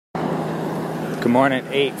Good morning,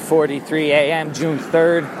 8:43 a.m., June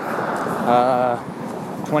 3rd,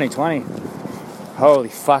 2020. Holy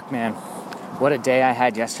fuck, man. What a day I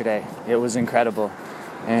had yesterday. It was incredible.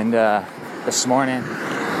 And this morning,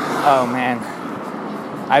 oh man,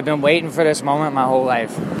 I've been waiting for this moment my whole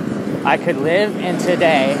life. I could live in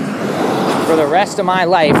today for the rest of my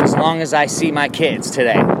life as long as I see my kids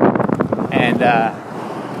today. And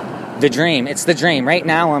the dream, it's the dream. Right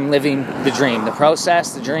now I'm living the dream, the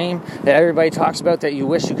process, the dream that everybody talks about that you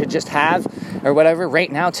wish you could just have or whatever.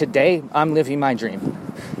 Right now, today, I'm living my dream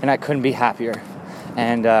and I couldn't be happier.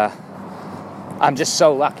 And I'm just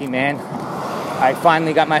so lucky, man. I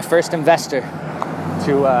finally got my first investor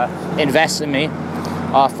to invest in me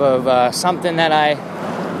off of something that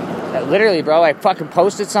literally, bro, I fucking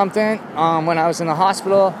posted something when I was in the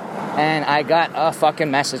hospital and I got a fucking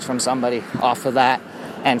message from somebody off of that.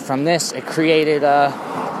 And from this, it created,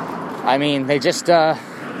 they just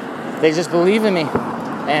believe in me,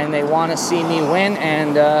 and they want to see me win,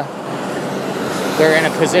 and they're in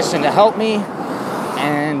a position to help me,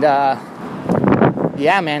 and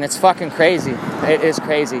yeah, man, it's fucking crazy. It is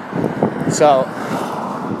crazy. So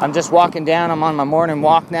I'm just walking down. I'm on my morning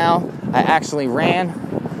walk now. I actually ran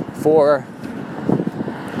for,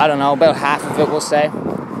 I don't know, about half of it, we'll say,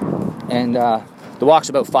 and the walk's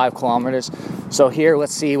about 5 kilometers. So here,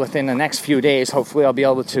 let's see, within the next few days, hopefully I'll be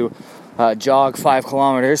able to jog 5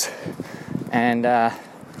 kilometers and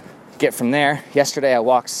get from there. Yesterday I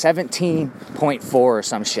walked 17.4 or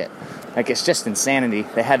some shit. Like, it's just insanity.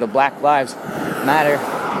 They had the Black Lives Matter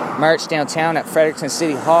march downtown at Fredericton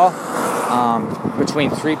City Hall between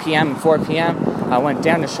 3 p.m. and 4 p.m. I went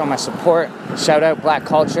down to show my support. Shout out Black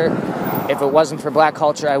culture. If it wasn't for Black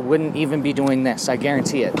culture, I wouldn't even be doing this. I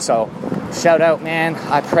guarantee it. So shout out, man.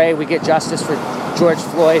 I pray we get justice for George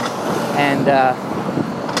Floyd and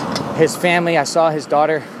his family. I saw his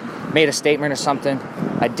daughter made a statement or something.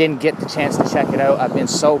 I didn't get the chance to check it out. I've been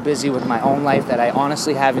so busy with my own life that I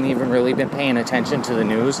honestly haven't even really been paying attention to the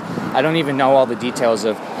news. I don't even know all the details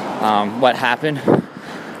of what happened.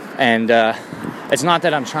 And it's not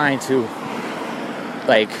that I'm trying to,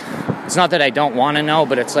 it's not that I don't want to know,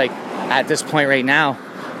 but it's like at this point right now,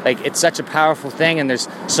 it's such a powerful thing and there's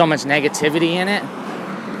so much negativity in it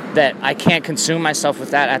that I can't consume myself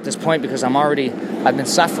with that at this point because I've been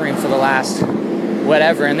suffering for the last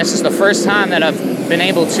whatever. And this is the first time that I've been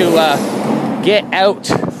able to get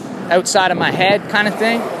outside of my head kind of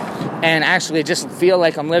thing and actually just feel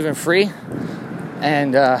like I'm living free.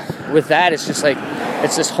 And with that, it's just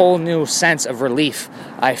it's this whole new sense of relief.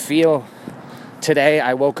 I feel today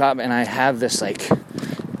I woke up and I have this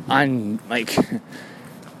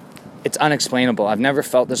it's unexplainable. I've never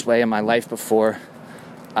felt this way in my life before.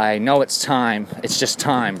 I know it's time. It's just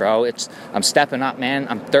time, bro. I'm stepping up, man.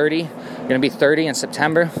 I'm 30. I'm gonna be 30 in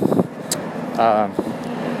September.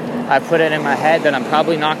 I put it in my head that I'm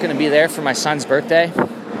probably not gonna be there for my son's birthday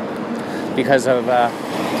because of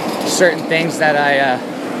certain things that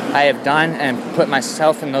I have done and put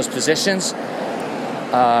myself in those positions.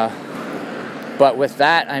 But with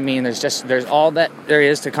that, there's all that there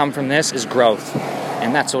is to come from this is growth.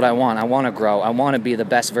 And that's what I want. I want to grow. I want to be the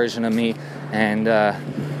best version of me. And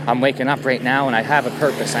I'm waking up right now and I have a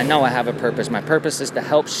purpose. I know I have a purpose. My purpose is to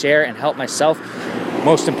help share and help myself.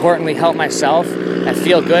 Most importantly, help myself and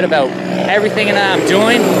feel good about everything that I'm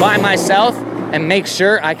doing by myself and make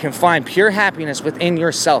sure I can find pure happiness within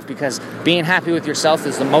yourself, because being happy with yourself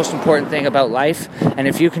is the most important thing about life. And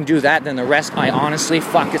if you can do that, then the rest,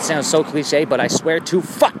 it sounds so cliche, but I swear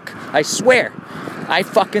I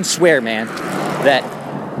fucking swear, man, that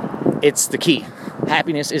it's the key.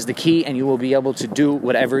 Happiness is the key, and you will be able to do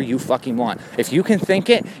whatever you fucking want. If you can think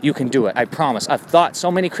it, you can do it. I promise. I've thought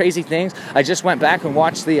so many crazy things. I just went back and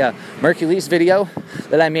watched the Mercules video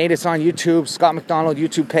that I made. It's on YouTube, Scott McDonald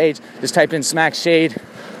YouTube page. Just type in Smack Shade.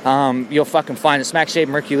 You'll fucking find it. Smack Shade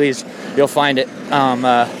Mercules. You'll find it.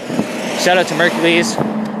 Shout out to Mercules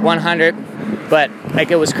 100. But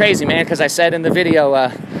it was crazy, man, because I said in the video,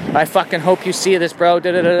 I fucking hope you see this, bro.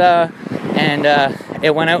 And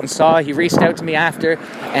it went out and saw. He reached out to me after,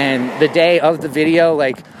 and the day of the video,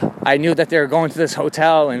 I knew that they were going to this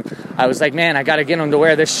hotel, and I was like, man, I gotta get him to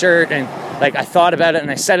wear this shirt, and I thought about it, and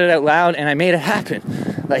I said it out loud, and I made it happen.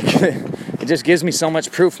 It just gives me so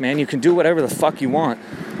much proof, man. You can do whatever the fuck you want.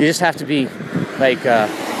 You just have to be,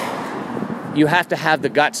 you have to have the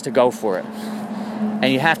guts to go for it,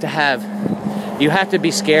 and you have to be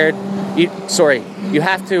scared. You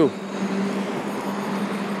have to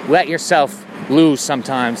let yourself lose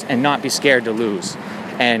sometimes and not be scared to lose,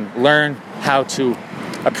 and learn how to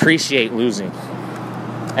appreciate losing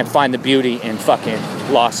and find the beauty in fucking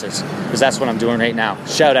losses, because that's what I'm doing right now.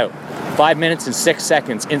 Shout out. 5 minutes and 6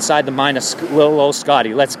 seconds inside the mind of little old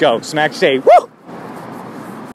Scotty. Let's go. Smack Shade. Woo!